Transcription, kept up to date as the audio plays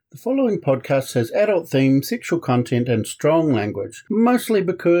following podcast has adult themes, sexual content, and strong language, mostly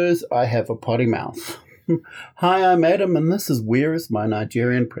because I have a potty mouth. Hi, I'm Adam, and this is Where is My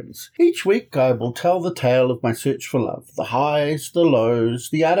Nigerian Prince? Each week I will tell the tale of my search for love, the highs, the lows,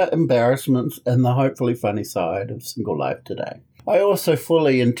 the utter embarrassments, and the hopefully funny side of single life today. I also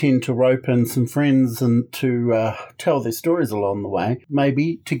fully intend to rope in some friends and to tell their stories along the way.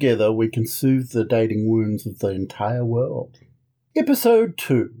 Maybe together we can soothe the dating wounds of the entire world. Episode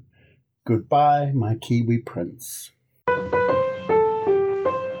 2. Goodbye, my Kiwi Prince.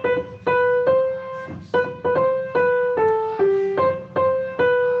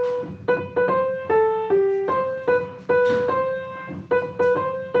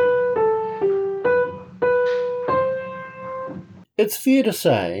 It's fair to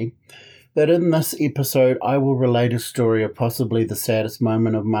say that in this episode I will relate a story of possibly the saddest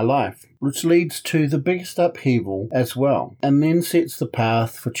moment of my life, which leads to the biggest upheaval as well, and then sets the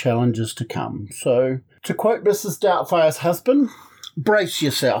path for challenges to come. So, to quote Mrs. Doubtfire's husband, brace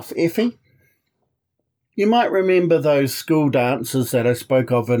yourself, Effie. You might remember those school dances that I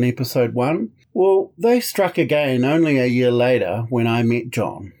spoke of in episode 1. Well, they struck again only a year later when I met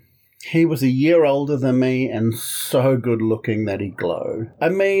John. He was a year older than me and so good looking that he glowed. I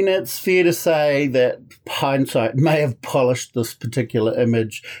mean, it's fair to say that hindsight may have polished this particular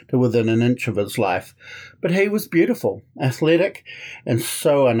image to within an inch of his life, but he was beautiful, athletic, and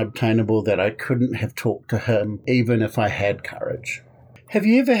so unobtainable that I couldn't have talked to him even if I had courage. Have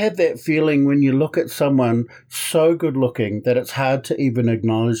you ever had that feeling when you look at someone so good looking that it's hard to even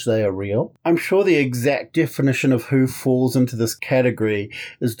acknowledge they are real? I'm sure the exact definition of who falls into this category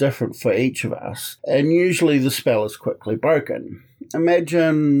is different for each of us, and usually the spell is quickly broken.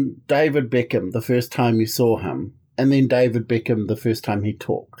 Imagine David Beckham the first time you saw him, and then David Beckham the first time he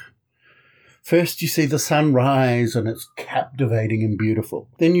talked. First you see the sun rise and it's captivating and beautiful.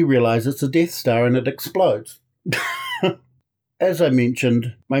 Then you realize it's a Death Star and it explodes. As I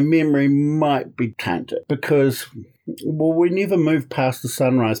mentioned, my memory might be tainted because, well, we never moved past the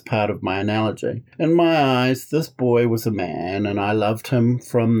sunrise part of my analogy. In my eyes, this boy was a man, and I loved him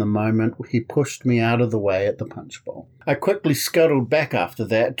from the moment he pushed me out of the way at the punch bowl. I quickly scuttled back after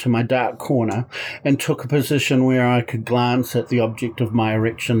that to my dark corner and took a position where I could glance at the object of my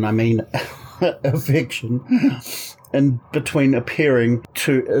affection, and between appearing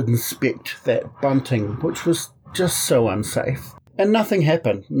to inspect that bunting, which was just so unsafe. And nothing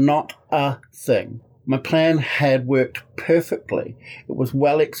happened. Not a thing. My plan had worked perfectly. It was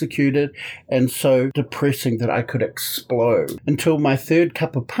well executed and so depressing that I could explode. Until my third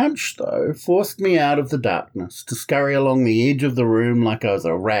cup of punch, though, forced me out of the darkness to scurry along the edge of the room like I was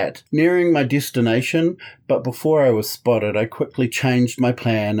a rat, nearing my destination. But before I was spotted, I quickly changed my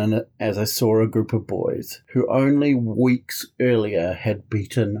plan as I saw a group of boys who only weeks earlier had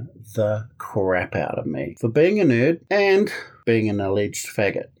beaten the crap out of me for being a nerd and being an alleged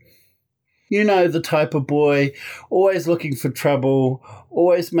faggot. You know, the type of boy, always looking for trouble,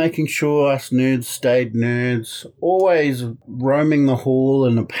 always making sure us nerds stayed nerds, always roaming the hall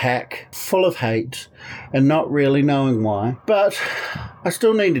in a pack, full of hate, and not really knowing why. But I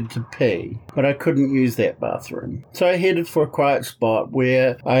still needed to pee, but I couldn't use that bathroom. So I headed for a quiet spot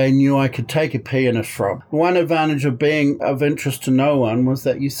where I knew I could take a pee in a shrub. One advantage of being of interest to no one was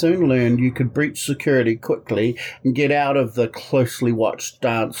that you soon learned you could breach security quickly and get out of the closely watched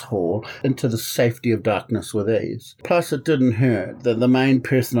dance hall into the safety of darkness with ease. Plus, it didn't hurt that the main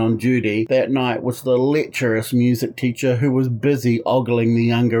person on duty that night was the lecherous music teacher who was busy ogling the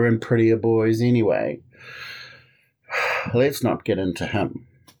younger and prettier boys anyway. Let's not get into him.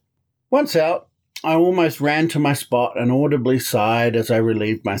 Once out, I almost ran to my spot and audibly sighed as I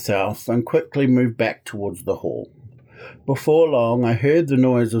relieved myself and quickly moved back towards the hall. Before long, I heard the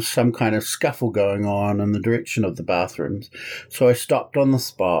noise of some kind of scuffle going on in the direction of the bathrooms, so I stopped on the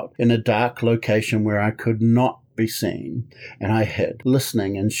spot in a dark location where I could not be seen, and I hid,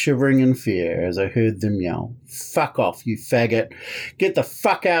 listening and shivering in fear as I heard them yell, "Fuck off, you faggot! Get the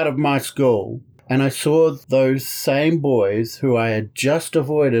fuck out of my school!" And I saw those same boys who I had just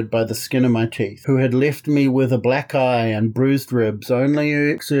avoided by the skin of my teeth, who had left me with a black eye and bruised ribs only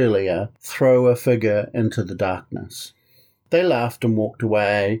weeks earlier, throw a figure into the darkness. They laughed and walked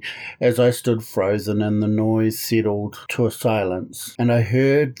away as I stood frozen and the noise settled to a silence, and I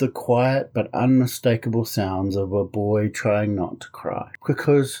heard the quiet but unmistakable sounds of a boy trying not to cry,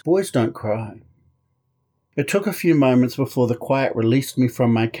 because boys don't cry. It took a few moments before the quiet released me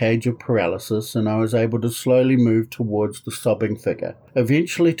from my cage of paralysis and I was able to slowly move towards the sobbing figure,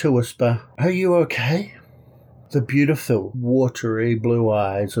 eventually to whisper, "Are you okay?" The beautiful, watery blue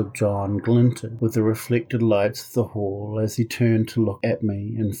eyes of John glinted with the reflected lights of the hall as he turned to look at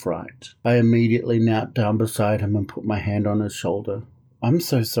me in fright. I immediately knelt down beside him and put my hand on his shoulder. I'm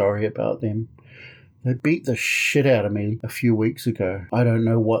so sorry about them. They beat the shit out of me a few weeks ago. I don't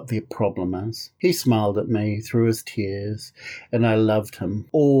know what their problem is. He smiled at me through his tears, and I loved him.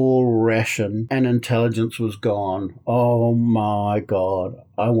 All ration and intelligence was gone. Oh my God,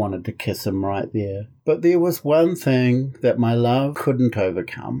 I wanted to kiss him right there. But there was one thing that my love couldn't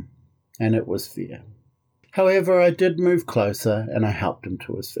overcome, and it was fear. However, I did move closer, and I helped him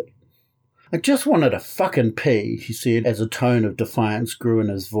to his feet. I just wanted to fucking pee, he said, as a tone of defiance grew in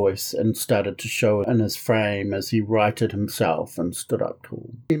his voice and started to show in his frame as he righted himself and stood up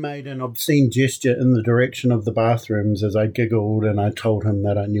tall. He made an obscene gesture in the direction of the bathrooms as I giggled, and I told him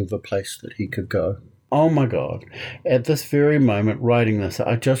that I knew of a place that he could go. Oh my God, at this very moment writing this,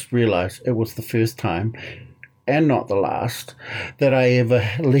 I just realised it was the first time, and not the last, that I ever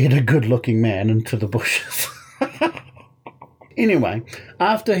led a good-looking man into the bushes. Anyway,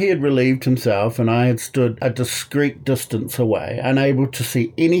 after he had relieved himself and I had stood a discreet distance away, unable to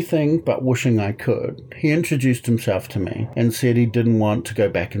see anything but wishing I could, he introduced himself to me and said he didn't want to go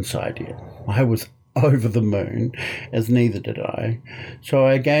back inside yet. I was over the moon, as neither did I, so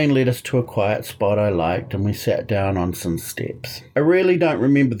I again led us to a quiet spot I liked and we sat down on some steps. I really don't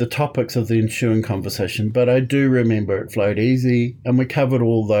remember the topics of the ensuing conversation, but I do remember it flowed easy and we covered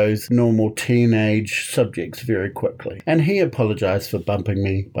all those normal teenage subjects very quickly, and he apologised for bumping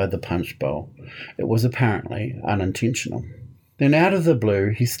me by the punch bowl. It was apparently unintentional. Then out of the blue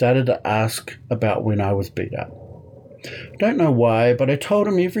he started to ask about when I was beat up. Don't know why, but I told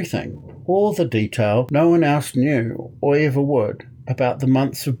him everything. All the detail no one else knew or ever would, about the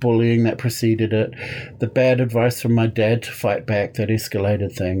months of bullying that preceded it, the bad advice from my dad to fight back that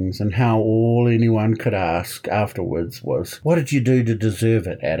escalated things, and how all anyone could ask afterwards was, "What did you do to deserve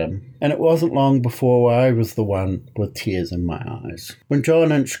it, Adam?" And it wasn't long before I was the one with tears in my eyes. When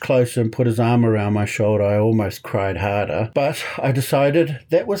John inched closer and put his arm around my shoulder, I almost cried harder, but I decided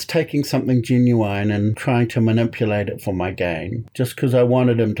that was taking something genuine and trying to manipulate it for my gain. Just because I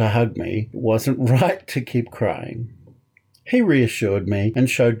wanted him to hug me, it wasn't right to keep crying. He reassured me and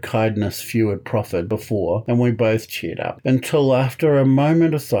showed kindness few had proffered before, and we both cheered up, until after a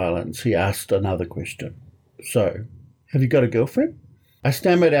moment of silence he asked another question. "So, have you got a girlfriend?" I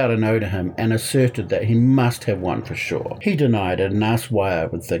stammered out a no to him and asserted that he must have one for sure. He denied it and asked why I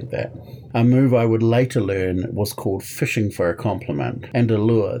would think that. A move I would later learn was called fishing for a compliment, and a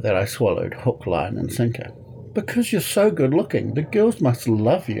lure that I swallowed hook, line and sinker. "Because you're so good looking, the girls must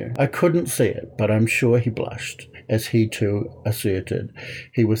love you." I couldn't see it, but I'm sure he blushed, as he too asserted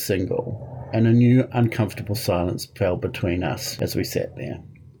he was single, and a new uncomfortable silence fell between us as we sat there,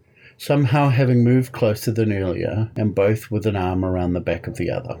 somehow having moved closer than earlier, and both with an arm around the back of the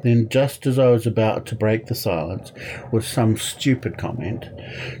other. Then, just as I was about to break the silence with some stupid comment,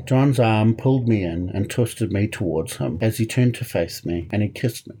 John's arm pulled me in and twisted me towards him as he turned to face me, and he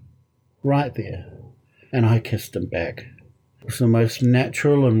kissed me. Right there. And I kissed him back. It was the most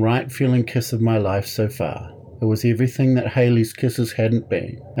natural and right-feeling kiss of my life so far. It was everything that Hayley's kisses hadn't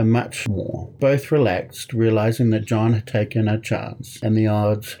been, and much more. Both relaxed, realizing that John had taken a chance, and the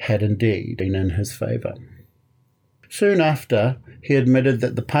odds had indeed been in his favour. Soon after, he admitted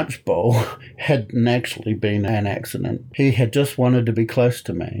that the punch bowl hadn't actually been an accident. He had just wanted to be close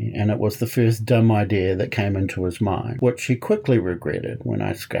to me, and it was the first dumb idea that came into his mind, which he quickly regretted when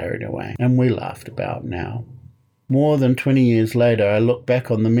I scurried away, and we laughed about now. More than 20 years later, I look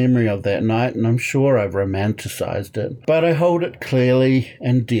back on the memory of that night, and I'm sure I've romanticized it, but I hold it clearly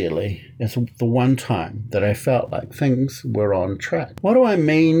and dearly as the one time that I felt like things were on track. What do I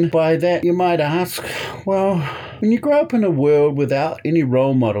mean by that, you might ask? Well, when you grow up in a world without any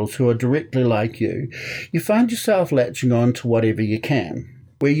role models who are directly like you find yourself latching on to whatever you can.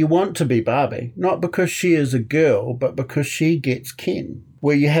 Where you want to be Barbie, not because she is a girl, but because she gets Ken.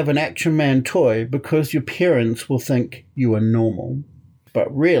 Where you have an Action Man toy because your parents will think you are normal,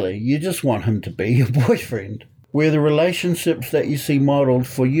 but really you just want him to be your boyfriend. Where the relationships that you see modelled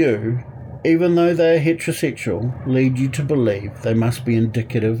for you, even though they are heterosexual, lead you to believe they must be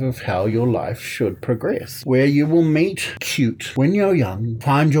indicative of how your life should progress. Where you will meet cute when you're young,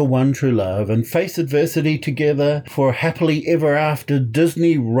 find your one true love, and face adversity together for a happily ever after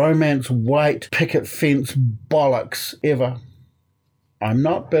Disney romance white picket fence bollocks ever. I'm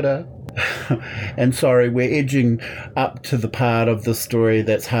not bitter. And sorry, we're edging up to the part of the story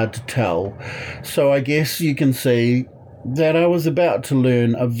that's hard to tell. So I guess you can see that I was about to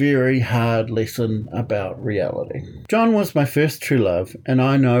learn a very hard lesson about reality. John was my first true love, and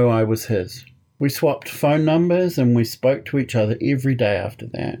I know I was his. We swapped phone numbers and we spoke to each other every day after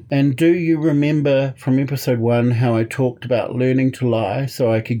that. And do you remember from episode 1 how I talked about learning to lie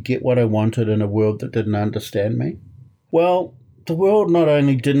so I could get what I wanted in a world that didn't understand me? Well, the world not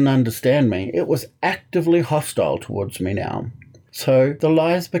only didn't understand me, it was actively hostile towards me now. So the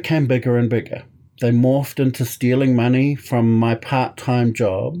lies became bigger and bigger. They morphed into stealing money from my part-time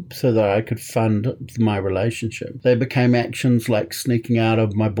job so that I could fund my relationship. They became actions like sneaking out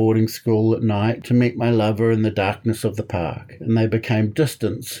of my boarding school at night to meet my lover in the darkness of the park. And they became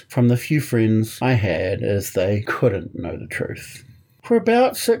distance from the few friends I had as they couldn't know the truth. For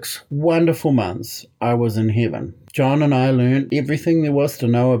about 6 wonderful months, I was in heaven. John and I learned everything there was to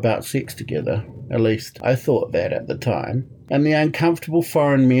know about sex together. At least, I thought that at the time. And the uncomfortable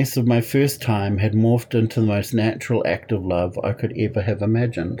foreign mess of my first time had morphed into the most natural act of love I could ever have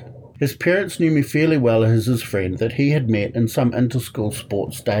imagined. His parents knew me fairly well as his friend that he had met in some inter-school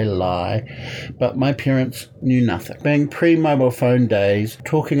sports day lie, but my parents knew nothing. Being pre-mobile phone days,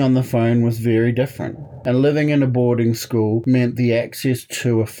 talking on the phone was very different, and living in a boarding school meant the access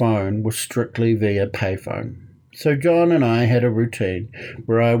to a phone was strictly via payphone. So John and I had a routine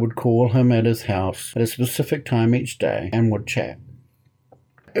where I would call him at his house at a specific time each day and would chat.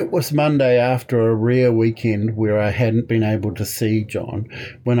 It was Monday after a rare weekend where I hadn't been able to see John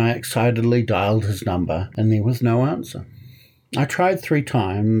when I excitedly dialed his number and there was no answer. I tried 3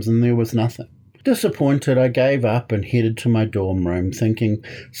 times and there was nothing. Disappointed, I gave up and headed to my dorm room thinking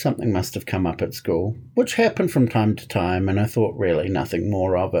something must have come up at school, which happened from time to time, and I thought really nothing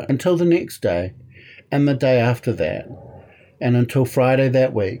more of it until the next day. And the day after that, and until Friday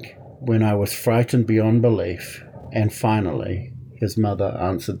that week, when I was frightened beyond belief, and finally, his mother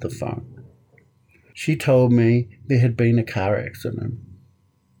answered the phone. She told me there had been a car accident.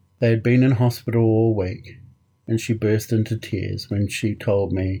 They had been in hospital all week, and she burst into tears when she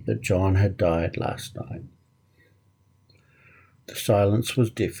told me that John had died last night. The silence was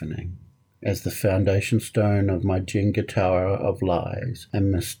deafening, as the foundation stone of my Jenga tower of lies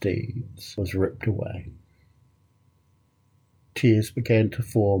and misdeeds was ripped away. Tears began to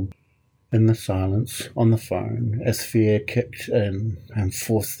form in the silence on the phone as fear kicked in and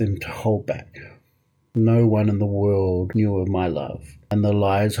forced them to hold back. No one in the world knew of my love, and the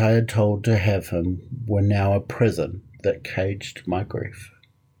lies I had told to have him were now a prison that caged my grief.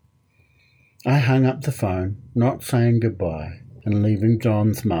 I hung up the phone, not saying goodbye, and leaving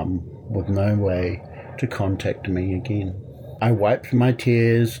John's mum with no way to contact me again. I wiped my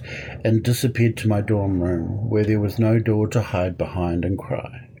tears and disappeared to my dorm room, where there was no door to hide behind and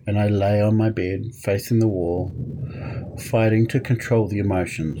cry, and I lay on my bed, facing the wall, fighting to control the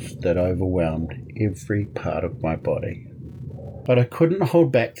emotions that overwhelmed every part of my body. But I couldn't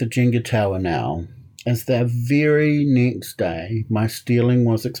hold back the Jenga tower now, as the very next day my stealing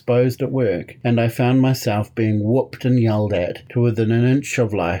was exposed at work, and I found myself being whooped and yelled at to within an inch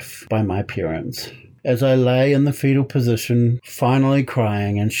of life by my parents. As I lay in the fetal position, finally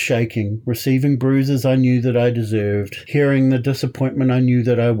crying and shaking, receiving bruises I knew that I deserved, hearing the disappointment I knew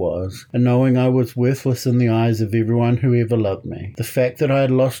that I was, and knowing I was worthless in the eyes of everyone who ever loved me. The fact that I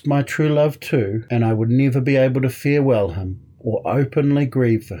had lost my true love too, and I would never be able to farewell him or openly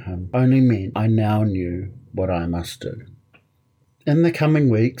grieve for him, only meant I now knew what I must do. In the coming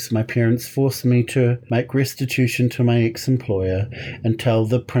weeks, my parents forced me to make restitution to my ex-employer and tell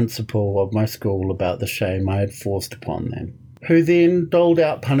the principal of my school about the shame I had forced upon them, who then doled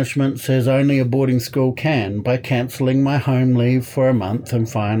out punishments as only a boarding school can by cancelling my home leave for a month, and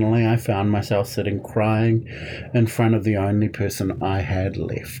finally I found myself sitting crying in front of the only person I had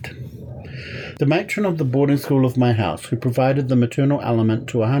left. The matron of the boarding school of my house, who provided the maternal element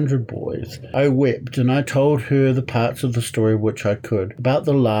to 100 boys. I wept, and I told her the parts of the story which I could, about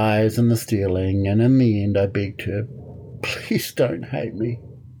the lies and the stealing, and in the end I begged her, "Please don't hate me.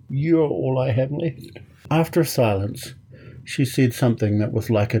 You're all I have left." After a silence, she said something that was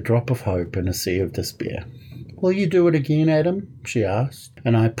like a drop of hope in a sea of despair. "Will you do it again, Adam?" she asked,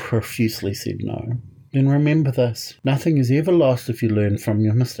 and I profusely said no. "Then remember this, nothing is ever lost if you learn from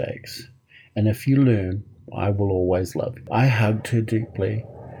your mistakes. And if you learn, I will always love you." I hugged her deeply,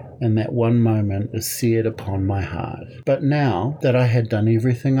 and that one moment is seared upon my heart. But now that I had done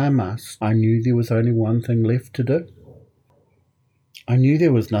everything I must, I knew there was only one thing left to do. I knew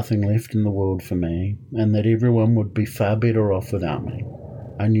there was nothing left in the world for me, and that everyone would be far better off without me.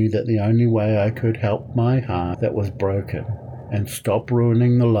 I knew that the only way I could help my heart that was broken and stop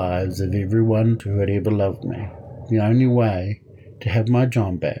ruining the lives of everyone who had ever loved me, the only way to have my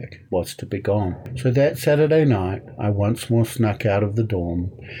John back was to be gone. So that Saturday night, I once more snuck out of the dorm,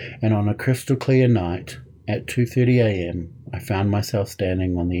 and on a crystal clear night, at 2:30 a.m., I found myself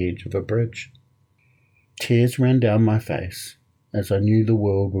standing on the edge of a bridge. Tears ran down my face as I knew the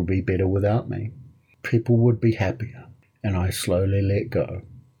world would be better without me. People would be happier, and I slowly let go.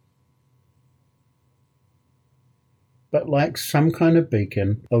 But like some kind of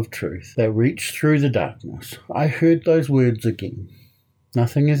beacon of truth that reached through the darkness, I heard those words again.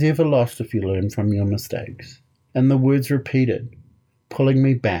 Nothing is ever lost if you learn from your mistakes. And the words repeated, pulling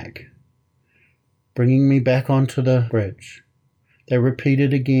me back, bringing me back onto the bridge. They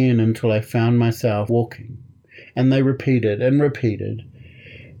repeated again until I found myself walking. And they repeated and repeated.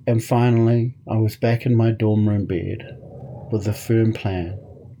 And finally, I was back in my dorm room bed with a firm plan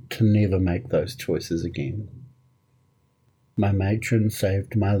to never make those choices again. My matron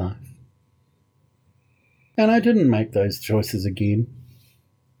saved my life. And I didn't make those choices again.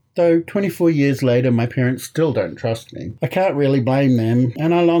 Though 24 years later my parents still don't trust me. I can't really blame them,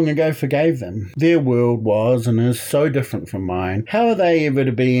 and I long ago forgave them. Their world was and is so different from mine. How are they ever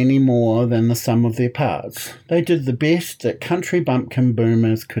to be any more than the sum of their parts? They did the best that country bumpkin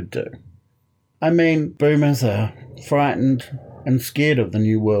boomers could do. I mean, boomers are frightened and scared of the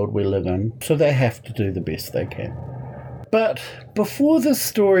new world we live in, so they have to do the best they can. But before this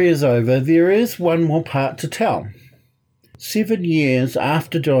story is over, there is one more part to tell. 7 years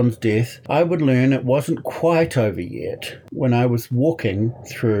after John's death, I would learn it wasn't quite over yet when I was walking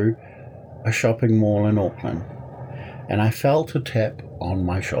through a shopping mall in Auckland, and I felt a tap on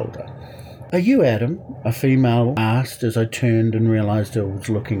my shoulder. "Are you Adam?" a female asked as I turned and realised I was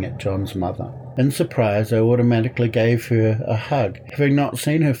looking at John's mother. In surprise, I automatically gave her a hug, having not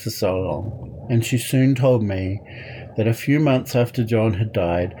seen her for so long, and she soon told me that a few months after John had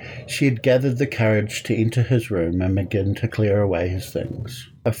died, she had gathered the courage to enter his room and begin to clear away his things.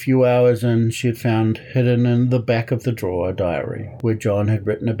 A few hours in, she had found hidden in the back of the drawer a diary, where John had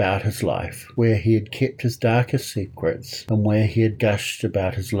written about his life, where he had kept his darkest secrets, and where he had gushed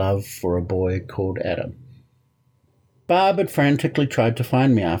about his love for a boy called Adam. Barb had frantically tried to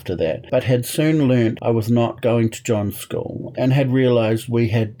find me after that, but had soon learnt I was not going to John's school, and had realised we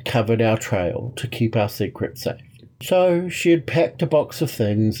had covered our trail to keep our secret safe. So she had packed a box of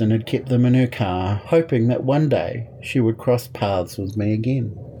things and had kept them in her car, hoping that one day she would cross paths with me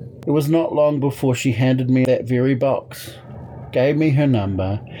again. It was not long before she handed me that very box, gave me her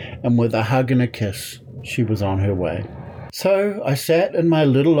number, and with a hug and a kiss, she was on her way. So I sat in my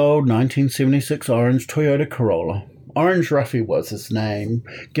little old 1976 orange Toyota Corolla. Orange Ruffy was his name,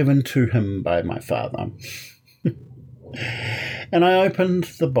 given to him by my father. And I opened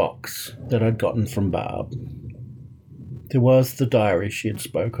the box that I'd gotten from Barb. There was the diary she had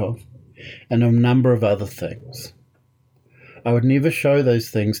spoke of, and a number of other things. I would never show those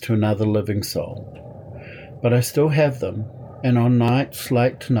things to another living soul, but I still have them, and on nights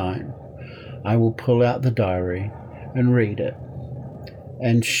like tonight, I will pull out the diary and read it,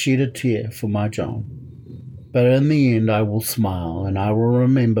 and shed a tear for my John. But in the end I will smile, and I will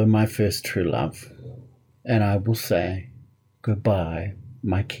remember my first true love, and I will say, goodbye,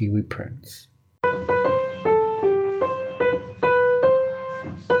 my Kiwi prince.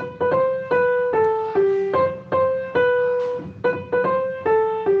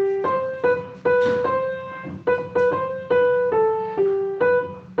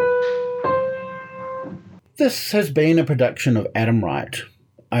 This has been a production of Adam Wright.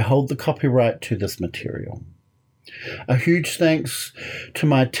 I hold the copyright to this material. A huge thanks to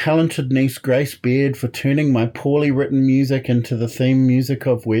my talented niece Grace Beard for turning my poorly written music into the theme music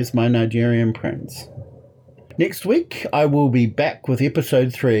of Where's My Nigerian Prince. Next week, I will be back with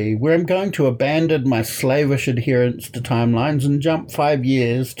episode 3, where I'm going to abandon my slavish adherence to timelines and jump 5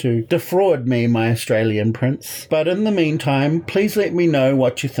 years to defraud me, my Australian prince. But in the meantime, please let me know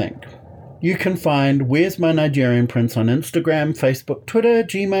what you think. You can find Where's My Nigerian Prince on Instagram, Facebook, Twitter,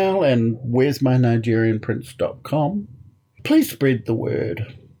 Gmail, and where'smynigerianprince.com. Please spread the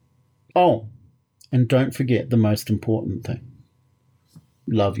word. Oh, and don't forget the most important thing.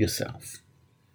 Love yourself.